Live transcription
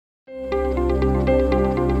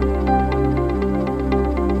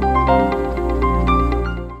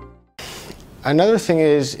Another thing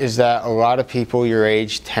is that a lot of people your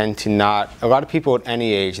age tend to not, a lot of people at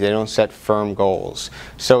any age, they don't set firm goals.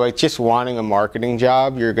 So like just wanting a marketing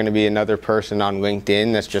job, you're going to be another person on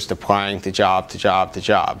LinkedIn that's just applying to job to job to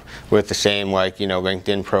job with the same like, you know,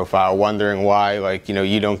 LinkedIn profile, wondering why like, you know,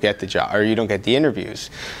 you don't get the job or you don't get the interviews.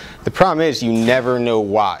 The problem is you never know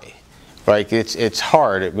why. Like it's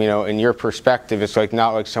hard, you know, in your perspective, it's like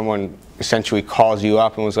not like someone essentially calls you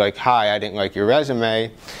up and was like, hi, I didn't like your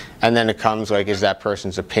resume, and then it comes like, is that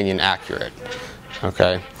person's opinion accurate?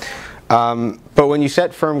 Okay. But when you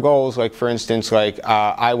set firm goals, like for instance, like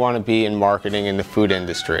I want to be in marketing in the food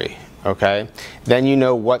industry, okay? Then you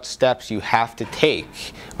know what steps you have to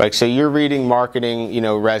take. Like, so you're reading marketing, you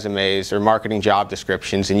know, resumes or marketing job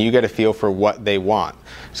descriptions, and you get a feel for what they want.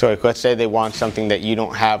 So like, let's say they want something that you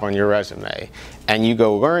don't have on your resume, and you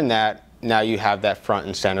go learn that, now you have that front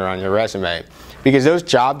and center on your resume. Because those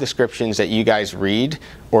job descriptions that you guys read,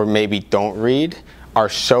 or maybe don't read, are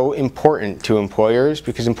so important to employers,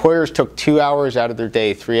 because employers took 2 hours out of their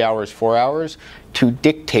day, 3 hours, 4 hours, to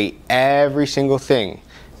dictate every single thing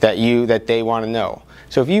that they want to know.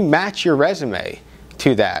 So if you match your resume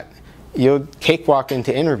to that, you'll cakewalk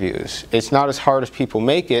into interviews. It's not as hard as people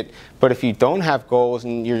make it, but if you don't have goals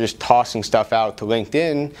and you're just tossing stuff out to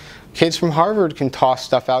LinkedIn, kids from Harvard can toss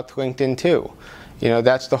stuff out to LinkedIn too. You know,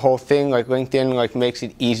 that's the whole thing, like LinkedIn like makes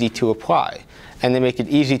it easy to apply. And they make it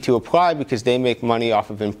easy to apply because they make money off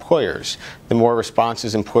of employers. The more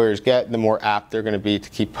responses employers get, the more apt they're going to be to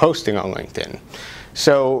keep posting on LinkedIn.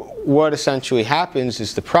 So what essentially happens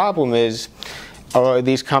is the problem is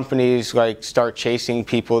these companies like start chasing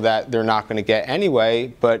people that they're not going to get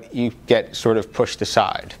anyway, but you get sort of pushed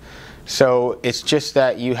aside. So it's just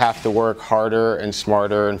that you have to work harder and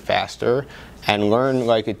smarter and faster and learn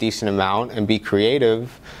like a decent amount and be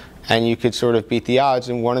creative, and you could sort of beat the odds.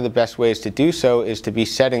 And one of the best ways to do so is to be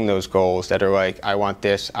setting those goals that are like, I want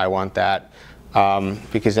this, I want that,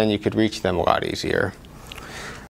 because then you could reach them a lot easier.